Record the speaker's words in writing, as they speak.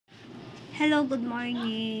Hello, good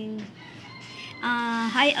morning.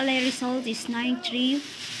 High alay result is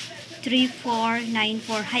 933494.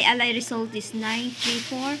 High alay result is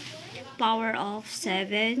 934. Power of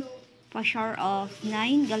 7. Pressure of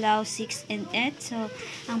 9. Galaw 6 and 8. So,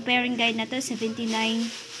 ang pairing guide na to 79,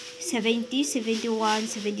 70, 71,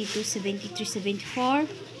 72, 73, 74.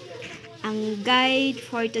 Ang guide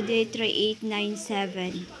for today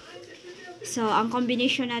 3897. So, ang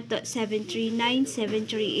combination na to 739,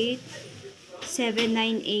 738,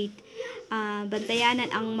 798.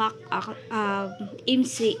 Bantayanan ang MAC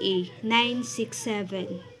MCA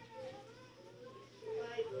 967.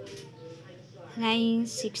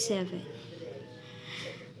 967.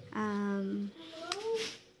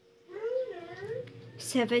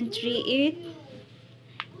 738,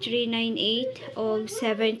 398 o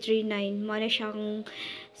 739. Muna siyang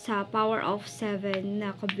sa power of 7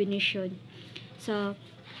 na combination. So,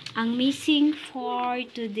 ang missing for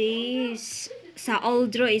today is sa all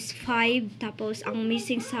draw is 5. Tapos, ang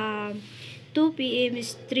missing sa 2 p.m.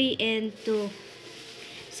 is 3 and 2.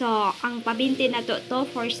 So, ang pabinti na to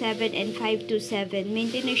 47 and 527.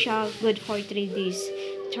 Maintain na siya good for 3 days.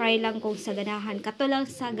 Try lang kung sa ganahan. Kato lang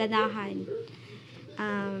sa ganahan.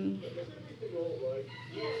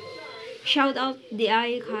 Shout out di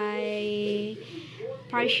ay kay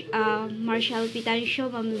Marshall Pitancio,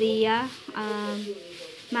 Ma'am Lia,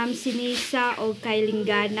 Ma'am Sinisa, o kay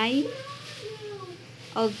Linganay,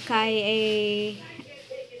 o kay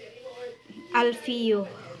Alfio.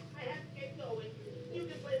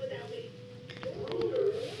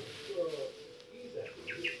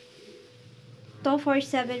 To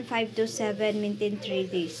 47527 maintain 3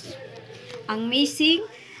 days. Ang missing,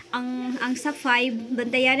 ang sa 5,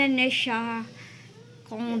 bantayanan na siya.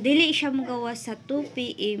 Kung dili siya magawa sa 2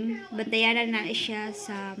 p.m., bantayanan na siya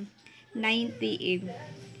sa 9 p.m.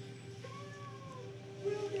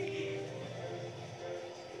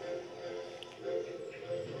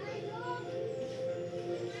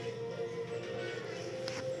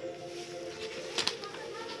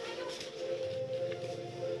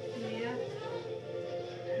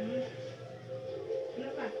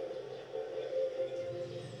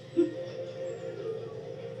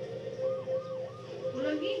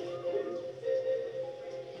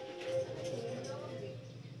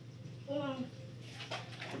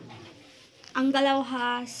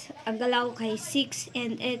 Ang galaw kay 6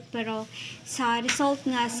 and 8, pero sa result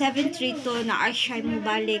nga 732 na siya mo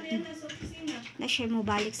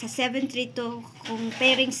balik sa 732. Kung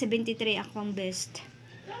pairing 73 ako ang best.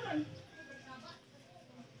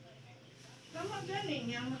 Tama gani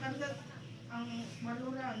yang makargat ang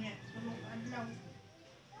malura niya sulok adlaw.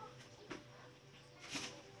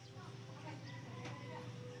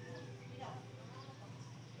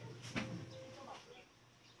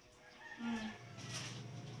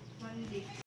 Mandi.